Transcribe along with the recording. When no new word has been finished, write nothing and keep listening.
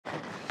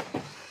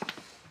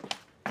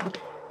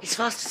He's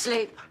fast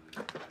asleep.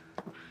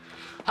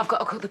 I've got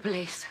to call the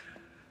police.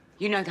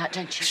 You know that,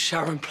 don't you?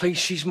 Sharon, please,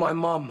 she's my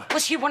mum. Well,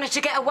 she wanted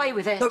to get away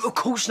with it. No, of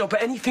course not,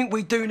 but anything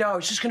we do now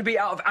is just going to be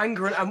out of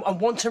anger and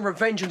wanting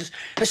revenge. And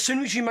as soon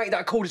as you make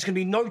that call, there's going to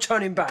be no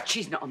turning back.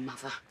 She's not a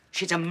mother.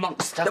 She's a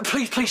monster. No,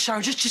 please, please,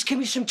 Sharon, just give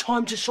me some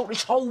time to sort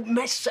this whole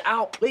mess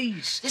out,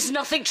 please. There's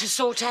nothing to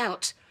sort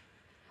out.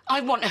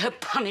 I want her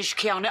punished,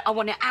 Kiana. I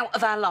want her out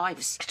of our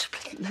lives.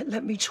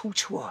 Let me talk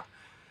to her.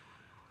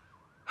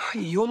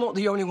 You're not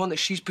the only one that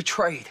she's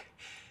betrayed.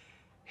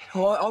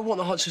 You know, I want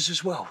the answers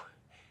as well.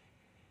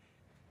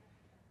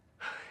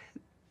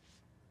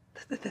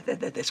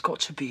 There's got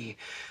to be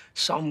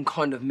some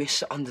kind of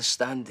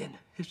misunderstanding.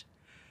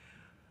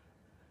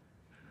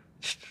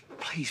 Just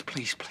please,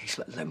 please, please,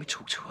 let me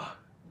talk to her.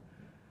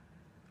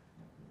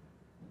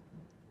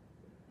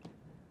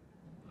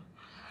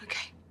 OK.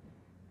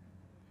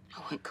 I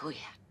won't call you.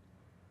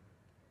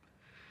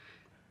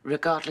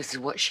 Regardless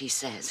of what she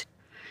says,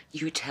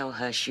 you tell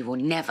her she will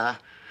never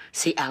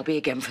see Albie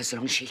again for as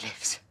long as she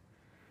lives.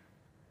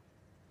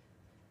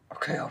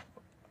 OK, I'll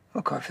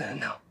go over there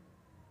now.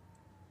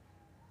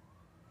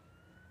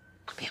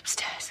 I'll be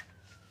upstairs.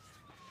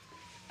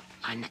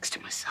 Lying next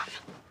to my son.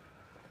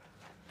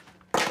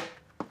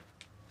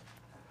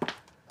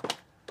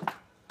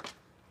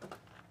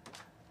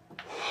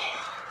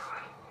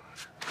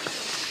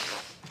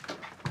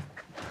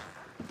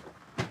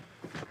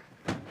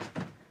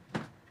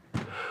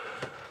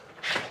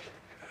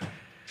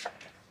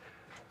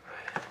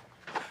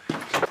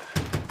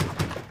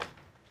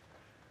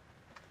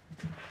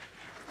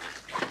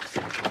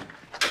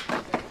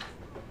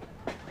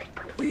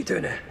 What are you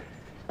doing here?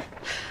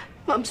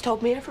 Mum's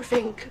told me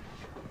everything.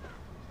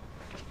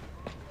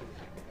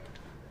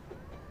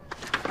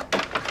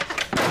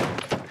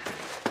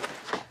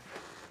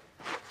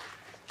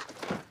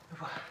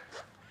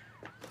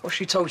 What's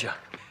she told you?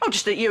 Oh,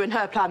 just that you and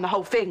her planned the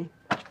whole thing.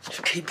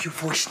 Just keep your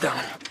voice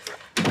down.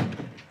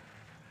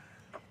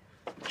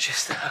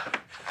 Just,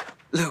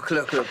 look,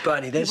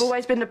 Bernie, there's... You've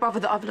always been the brother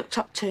that I've looked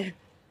up to.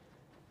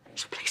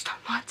 So please don't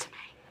lie to me.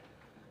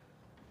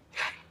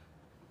 Okay?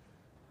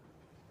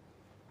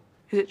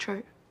 Is it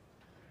true?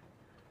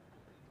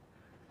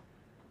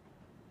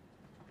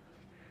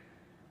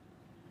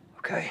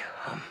 OK,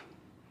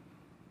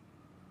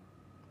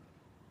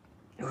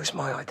 it was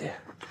my idea.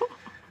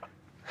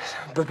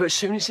 But as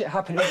soon as it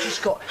happened, it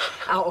just got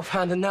out of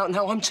hand, and now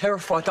I'm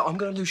terrified that I'm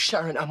going to lose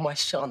Sharon and my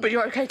son. But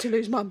you're OK to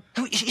lose Mum?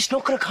 No, it's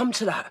not going to come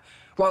to that.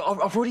 Right,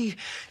 I've already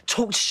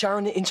talked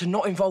Sharon into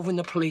not involving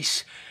the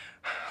police.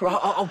 Right,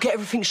 I'll get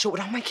everything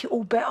sorted. I'll make it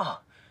all better.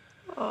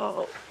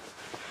 Oh.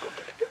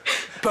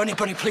 Bernie,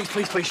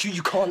 please,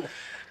 you can't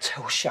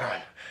tell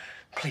Sharon.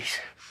 Please,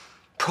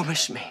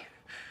 promise me.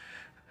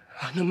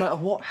 No matter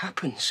what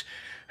happens,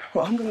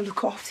 right, I'm going to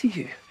look after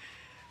you.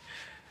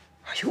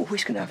 You're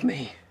always going to have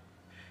me.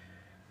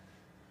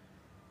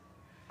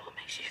 What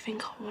makes you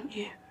think I want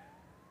you?